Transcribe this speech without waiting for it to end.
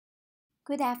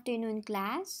Good afternoon,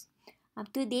 class.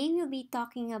 Today we'll be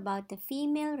talking about the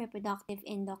female reproductive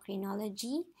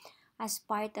endocrinology as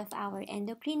part of our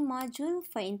endocrine module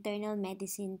for internal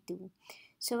medicine 2.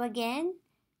 So again,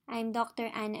 I'm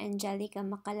Dr. Anna Angelica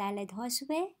Makalalad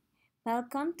Josue.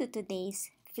 Welcome to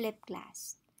today's flip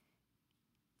class.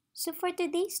 So for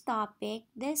today's topic,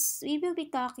 we will be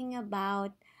talking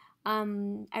about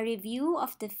a review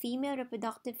of the female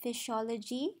reproductive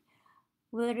physiology.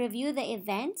 We'll review the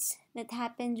events that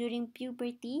happen during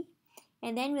puberty,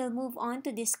 and then we'll move on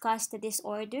to discuss the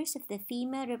disorders of the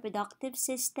female reproductive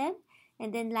system.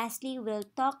 And then lastly, we'll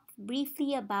talk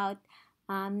briefly about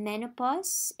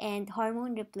menopause and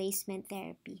hormone replacement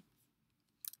therapy.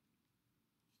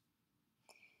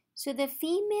 So the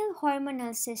female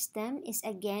hormonal system is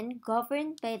again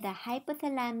governed by the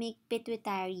hypothalamic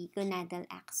pituitary gonadal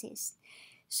axis.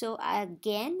 So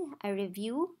again, a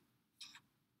review.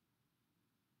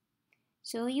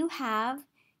 So you have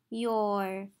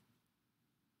your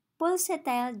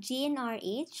pulsatile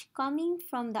GnRH coming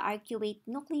from the arcuate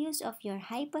nucleus of your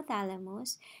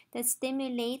hypothalamus that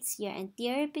stimulates your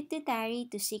anterior pituitary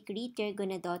to secrete your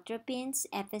gonadotropins,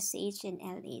 FSH and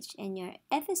LH. And your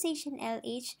FSH and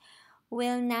LH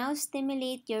will now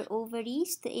stimulate your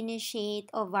ovaries to initiate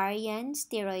ovarian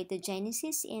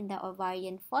steroidogenesis in the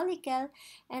ovarian follicle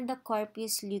and the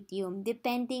corpus luteum,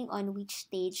 depending on which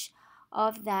stage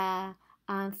of the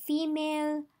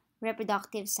female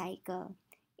reproductive cycle.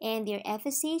 And your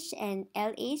FSH and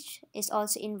LH is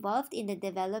also involved in the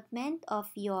development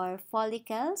of your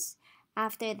follicles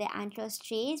after the antral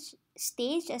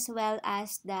stage as well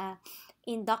as the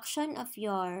induction of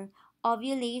your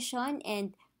ovulation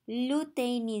and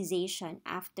luteinization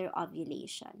after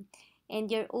ovulation. And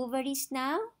your ovaries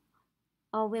now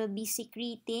will be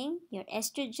secreting your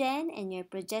estrogen and your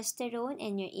progesterone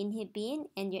and your inhibin,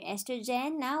 and your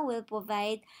estrogen now will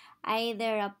provide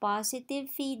either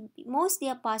mostly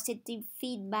a positive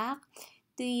feedback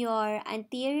to your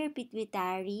anterior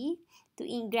pituitary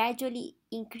to gradually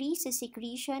increase the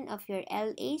secretion of your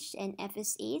LH and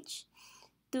FSH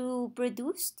to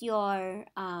produce your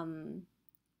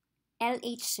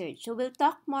LH surge. So we'll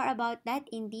talk more about that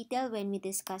in detail when we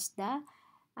discuss the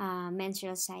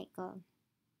menstrual cycle.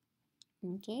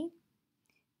 Okay,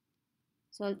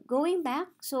 so going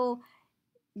back, so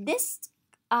this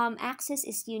axis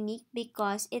is unique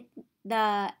because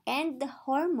the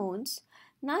hormones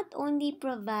not only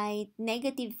provide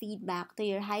negative feedback to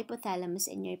your hypothalamus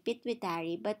and your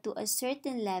pituitary, but to a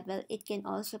certain level it can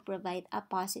also provide a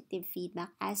positive feedback,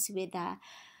 as with the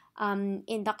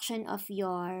induction of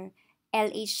your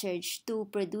LH surge to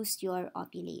produce your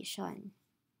ovulation.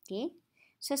 Okay,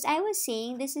 so as I was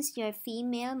saying, this is your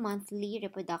female monthly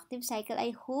reproductive cycle.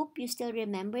 I hope you still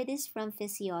remember this from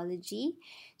physiology.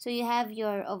 So you have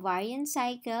your ovarian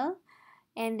cycle,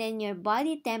 and then your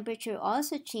body temperature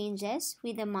also changes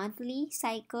with the monthly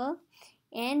cycle.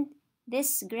 And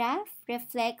this graph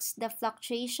reflects the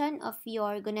fluctuation of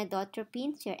your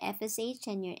gonadotropins, your FSH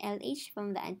and your LH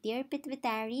from the anterior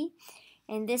pituitary.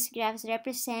 And this graph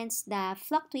represents the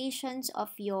fluctuations of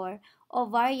your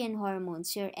ovarian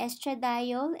hormones, your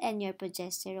estradiol and your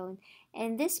progesterone.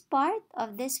 And this part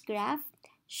of this graph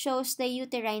shows the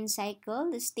uterine cycle,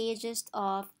 the stages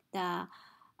of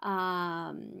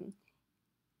um,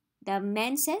 the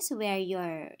menses, where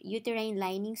your uterine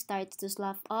lining starts to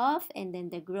slough off, and then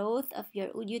the growth of your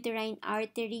uterine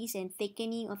arteries and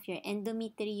thickening of your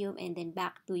endometrium, and then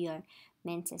back to your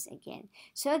menses again.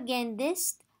 So again,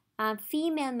 this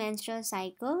female menstrual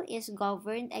cycle is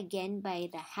governed again by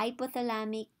the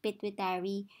hypothalamic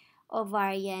pituitary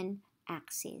ovarian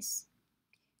axis.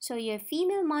 So your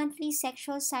female monthly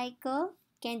sexual cycle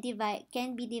can be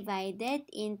divided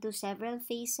into several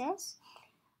phases.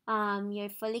 Your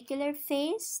follicular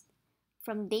phase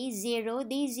from day 0.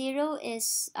 Day 0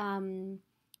 is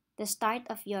the start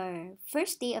of your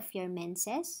first day of your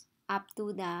menses up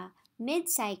to the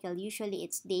mid-cycle. Usually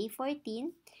it's day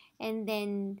 14. And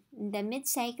then the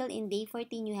mid-cycle in day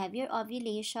 14, you have your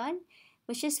ovulation,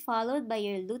 which is followed by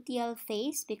your luteal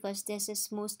phase, because this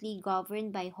is mostly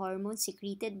governed by hormones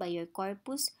secreted by your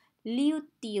corpus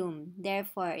luteum.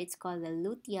 Therefore, it's called the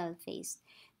luteal phase.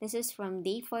 This is from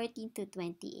day 14 to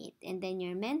 28. And then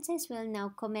your menses will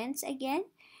now commence again,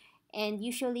 and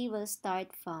usually will start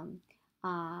from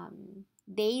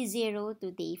day 0 to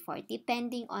day 4,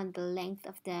 depending on the length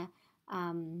of the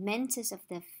menses of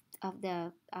the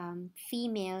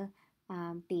female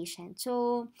patient.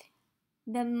 So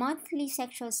the monthly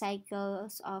sexual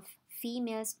cycles of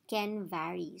females can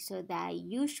vary. So the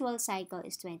usual cycle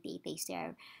is 28 days.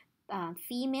 There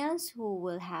females who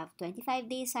will have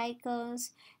 25-day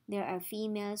cycles. There are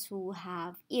females who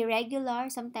have irregular.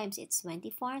 Sometimes it's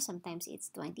 24, sometimes it's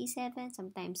 27,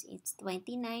 sometimes it's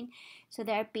 29. So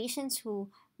there are patients who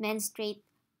menstruate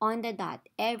on the dot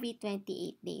every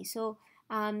 28 days. So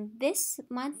this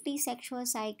monthly sexual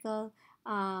cycle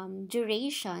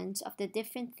durations of the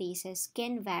different phases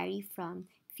can vary from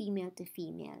female to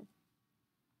female.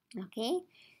 Okay,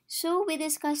 so we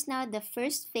discussed now the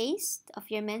first phase of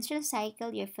your menstrual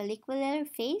cycle, your follicular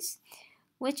phase,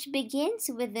 which begins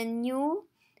with the new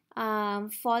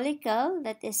follicle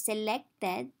that is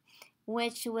selected,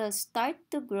 which will start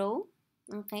to grow,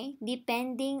 okay,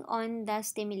 depending on the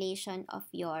stimulation of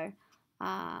your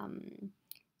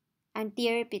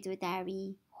anterior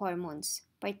pituitary hormones,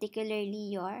 particularly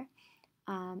your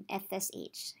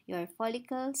FSH, your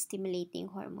follicle stimulating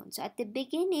hormone. So at the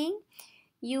beginning,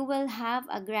 you will have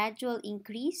a gradual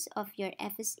increase of your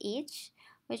FSH,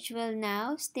 which will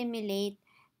now stimulate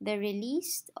the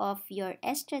release of your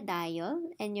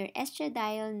estradiol, and your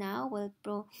estradiol now will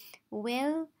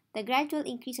the gradual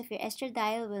increase of your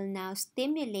estradiol will now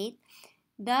stimulate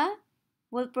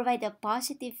will provide a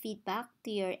positive feedback to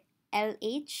your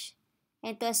LH,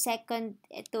 and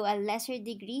to a lesser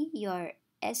degree your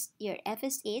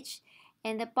FSH,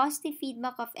 and the positive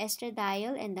feedback of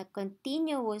estradiol and the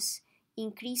continuous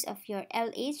increase of your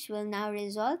LH will now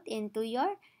result into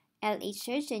your LH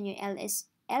surge, and your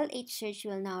LH surge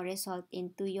will now result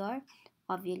into your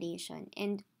ovulation.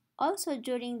 And also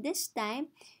during this time,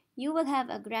 you will have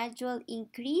a gradual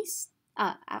increase,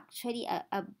 actually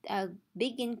a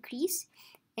big increase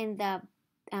in the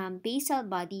basal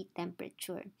body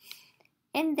temperature.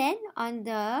 And then on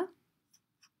the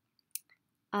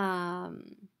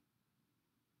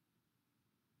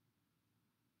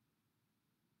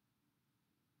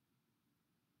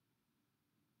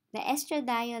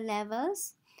estradiol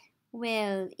levels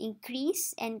will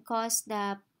increase and cause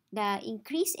the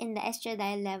increase in the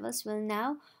estradiol levels will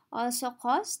now also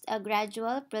cause a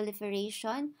gradual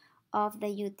proliferation of the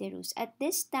uterus. At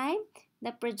this time,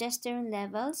 the progesterone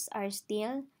levels are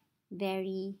still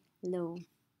very low.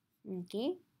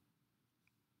 Okay?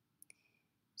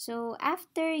 So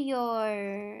after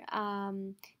your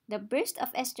the burst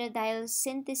of estradiol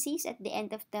synthesis at the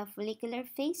end of the follicular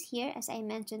phase here, as I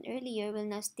mentioned earlier, will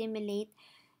now stimulate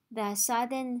the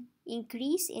sudden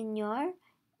increase in your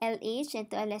LH and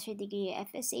to a lesser degree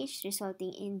FSH,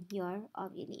 resulting in your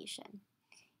ovulation.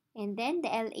 And then the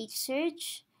LH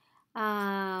surge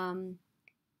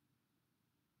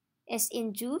is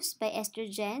induced by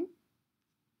estrogen,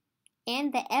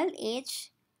 and the LH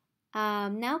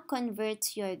now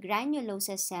converts your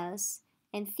granulosa cells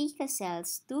and theca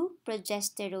cells to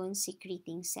progesterone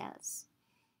secreting cells.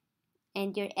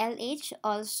 And your LH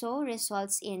also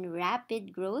results in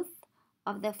rapid growth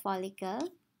of the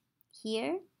follicle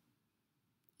here,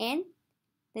 and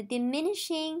the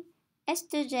diminishing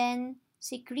estrogen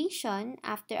secretion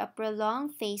after a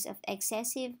prolonged phase of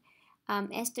excessive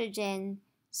estrogen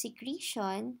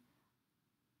secretion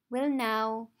will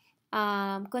now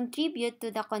contribute to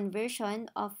the conversion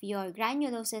of your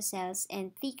granulosa cells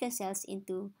and theca cells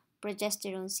into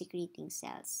progesterone secreting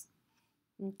cells.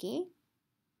 Okay?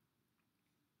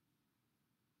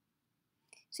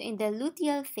 So in the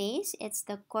luteal phase, it's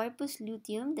the corpus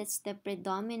luteum that's the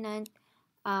predominant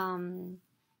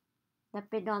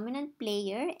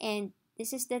player, and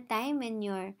this is the time when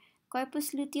your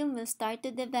corpus luteum will start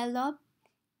to develop,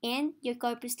 and your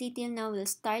corpus luteum now will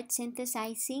start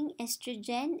synthesizing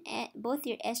estrogen, both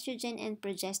your estrogen and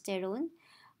progesterone,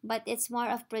 but it's more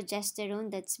of progesterone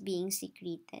that's being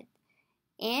secreted.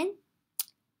 And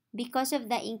because of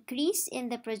the increase in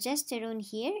the progesterone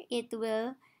here, it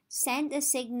will send a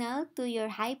signal to your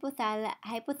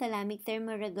hypothalamic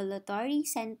thermoregulatory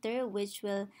center, which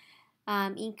will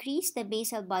increase the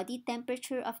basal body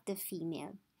temperature of the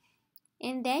female.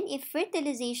 And then if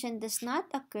fertilization does not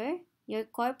occur, your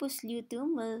corpus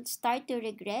luteum will start to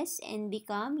regress and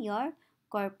become your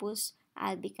corpus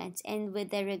albicans. And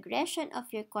with the regression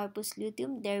of your corpus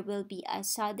luteum, there will be a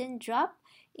sudden drop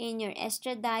in your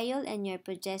estradiol and your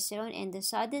progesterone, and the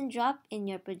sudden drop in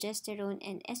your progesterone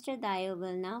and estradiol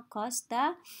will now cause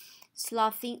the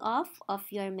sloughing off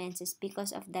of your menses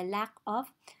because of the lack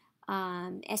of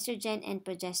estrogen and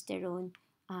progesterone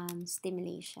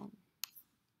stimulation.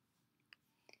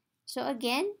 So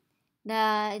again,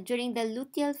 during the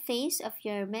luteal phase of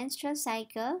your menstrual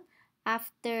cycle,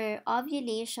 after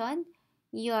ovulation,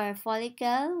 your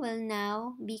follicle will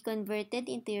now be converted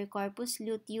into your corpus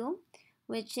luteum,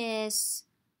 which is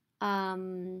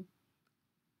the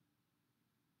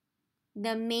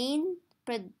main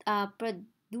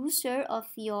producer of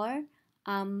your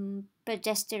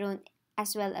progesterone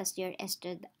as well as your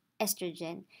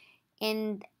estrogen.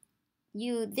 And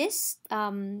this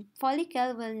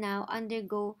follicle will now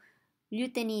undergo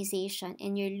luteinization,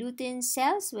 and your lutein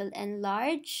cells will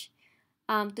enlarge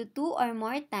to 2 or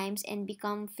more times and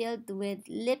become filled with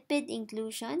lipid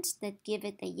inclusions that give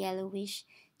it a yellowish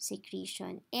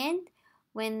secretion. And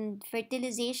when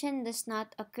fertilization does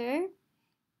not occur,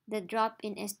 the drop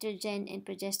in estrogen and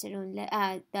progesterone,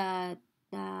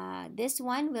 this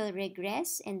one will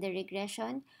regress, and the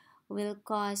regression will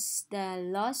cause the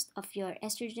loss of your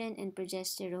estrogen and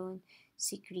progesterone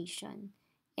secretion.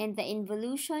 And the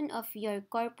involution of your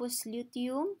corpus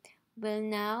luteum will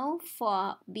now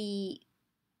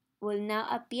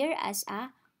appear as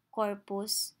a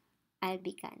corpus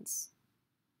albicans.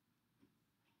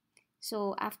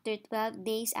 So after 12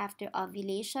 days after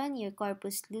ovulation, your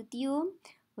corpus luteum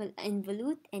will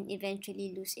involute and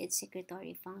eventually lose its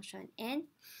secretory function. And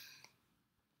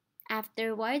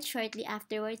shortly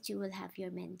afterwards, you will have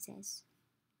your menses.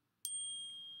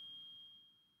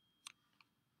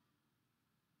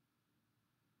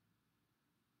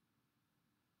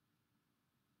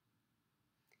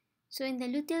 So in the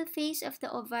luteal phase of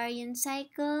the ovarian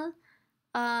cycle,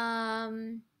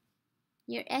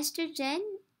 your estrogen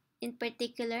in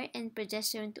particular and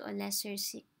progesterone to a lesser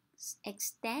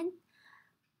extent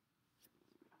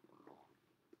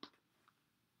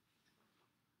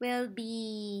will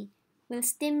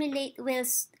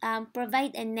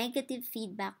provide a negative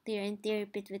feedback to your anterior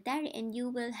pituitary, and you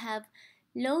will have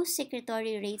low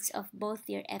secretory rates of both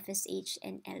your FSH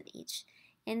and LH.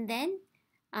 And then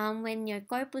when your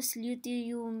corpus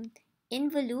luteum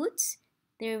involutes,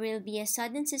 there will be a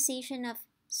sudden cessation of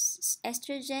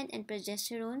estrogen and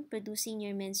progesterone producing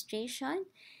your menstruation.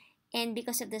 And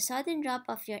because of the sudden drop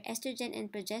of your estrogen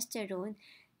and progesterone,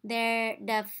 the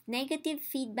negative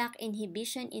feedback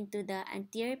inhibition into the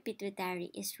anterior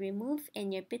pituitary is removed,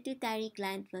 and your pituitary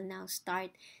gland will now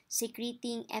start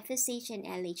secreting FSH and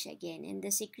LH again. And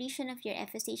the secretion of your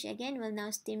FSH again will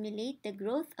now stimulate the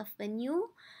growth of a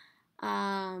new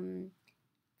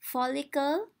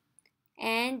follicle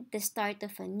and the start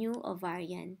of a new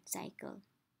ovarian cycle.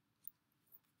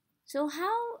 So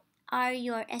how are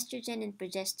your estrogen and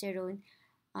progesterone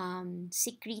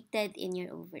secreted in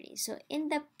your ovaries? So in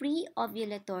the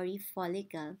pre-ovulatory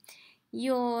follicle,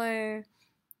 the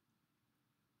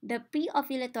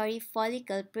pre-ovulatory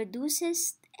follicle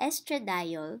produces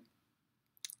estradiol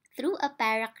through a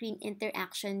paracrine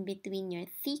interaction between your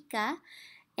theca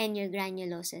and your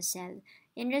granulosa cell.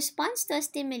 In response to a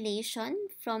stimulation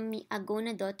from a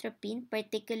gonadotropin,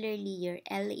 particularly your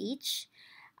LH,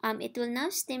 it will now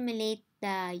stimulate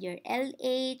your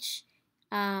LH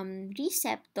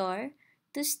receptor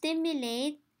to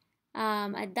stimulate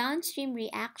a downstream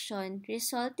reaction,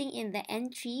 resulting in the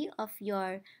entry of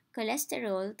your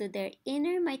cholesterol to their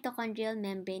inner mitochondrial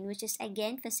membrane, which is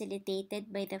again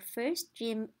facilitated by the first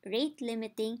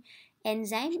rate-limiting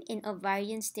enzyme in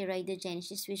ovarian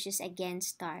steroidogenesis, which is again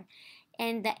STAR.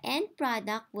 And the end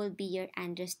product will be your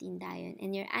androstenedione.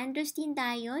 And your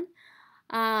androstenedione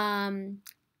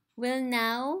will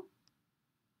now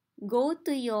go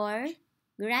to your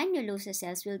granulosa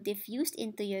cells, will diffuse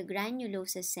into your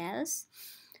granulosa cells.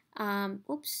 And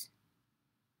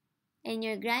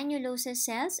your granulosa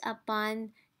cells,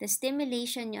 upon the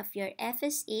stimulation of your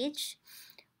FSH,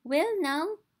 will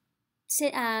now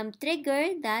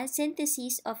trigger the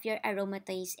synthesis of your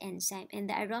aromatase enzyme. And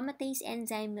the aromatase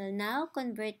enzyme will now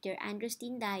convert your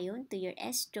androstenedione to your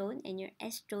estrone, and your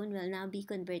estrone will now be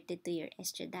converted to your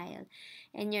estradiol.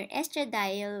 And your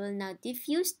estradiol will now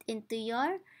diffuse into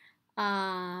your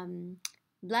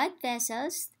blood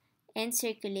vessels and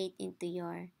circulate into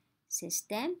your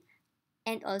system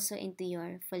and also into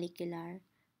your follicular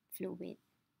fluid.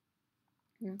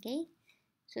 Okay,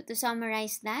 so to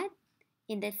summarize that,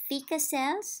 in the theca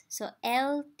cells, so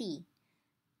LT,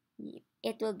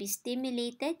 it will be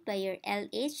stimulated by your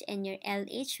LH, and your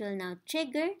LH will now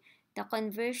trigger the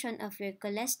conversion of your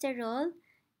cholesterol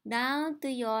down to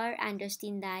your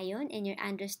androstenedione, and your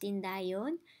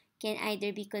androstenedione can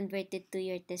either be converted to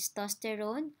your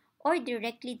testosterone or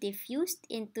directly diffused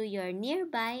into your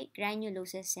nearby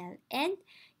granulosa cell. And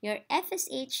your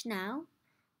FSH now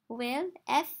will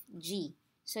FG.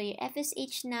 So your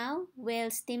FSH now will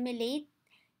stimulate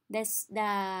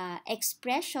the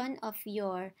expression of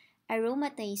your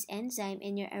aromatase enzyme,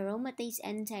 and your aromatase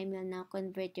enzyme will now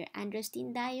convert your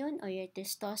androstenedione or your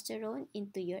testosterone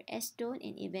into your estrone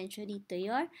and eventually to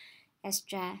your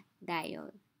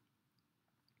estradiol.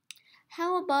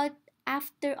 How about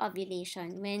after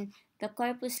ovulation, when the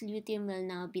corpus luteum will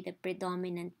now be the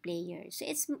predominant player? So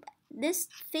this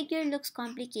figure looks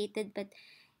complicated, but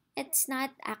it's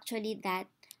not actually that.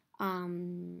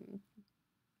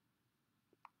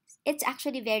 It's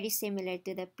actually very similar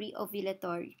to the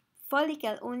pre-ovulatory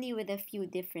follicle, only with a few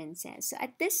differences. So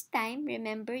at this time,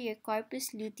 remember your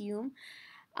corpus luteum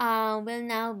will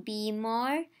now be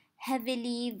more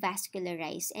heavily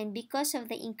vascularized, and because of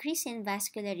the increase in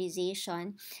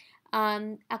vascularization,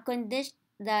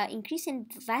 the increase in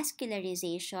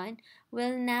vascularization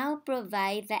will now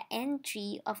provide the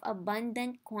entry of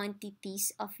abundant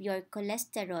quantities of your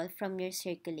cholesterol from your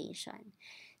circulation.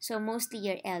 So mostly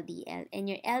your LDL. And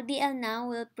your LDL now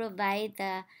will provide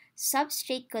the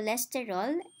substrate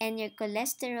cholesterol, and your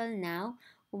cholesterol now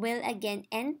will again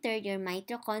enter your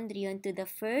mitochondrion to the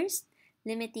first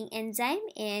limiting enzyme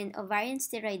in ovarian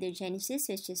steroidogenesis,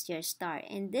 which is your star.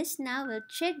 And this now will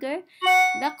trigger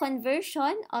the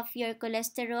conversion of your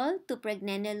cholesterol to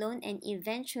pregnenolone and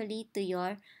eventually to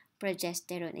your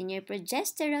progesterone. And your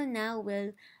progesterone now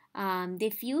will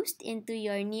diffused into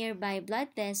your nearby blood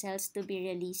vessels to be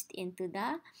released into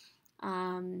the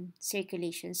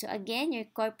circulation. So again, your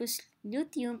corpus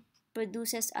luteum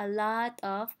produces a lot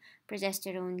of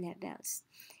progesterone levels.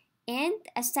 And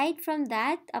aside from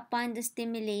that, upon the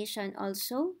stimulation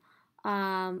also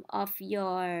of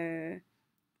your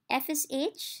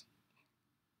FSH,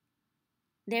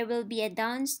 there will be a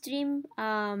downstream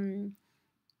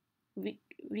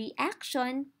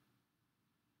reaction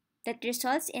that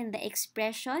results in the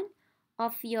expression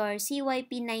of your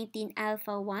CYP19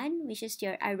 alpha 1, which is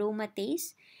your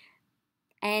aromatase,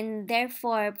 and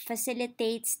therefore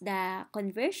facilitates the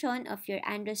conversion of your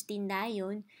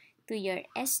androstenedione to your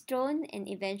estrone and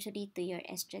eventually to your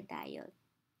estradiol.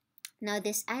 Now,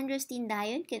 this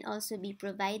androstenedione can also be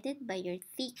provided by your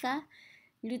theca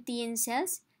lutein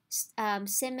cells,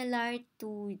 similar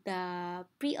to the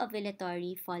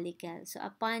pre-ovulatory follicle. So,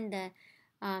 upon the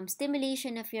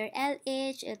stimulation of your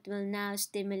LH, it will now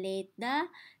stimulate the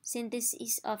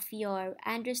synthesis of your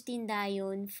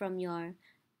androstenedione from your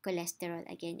cholesterol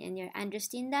again, and your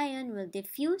androstenedione will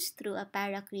diffuse through a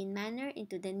paracrine manner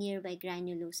into the nearby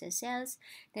granulosa cells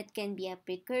that can be a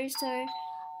precursor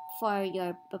for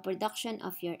your production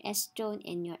of your estrone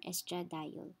and your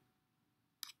estradiol.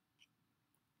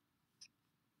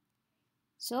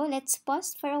 So let's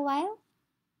pause for a while.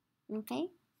 Okay.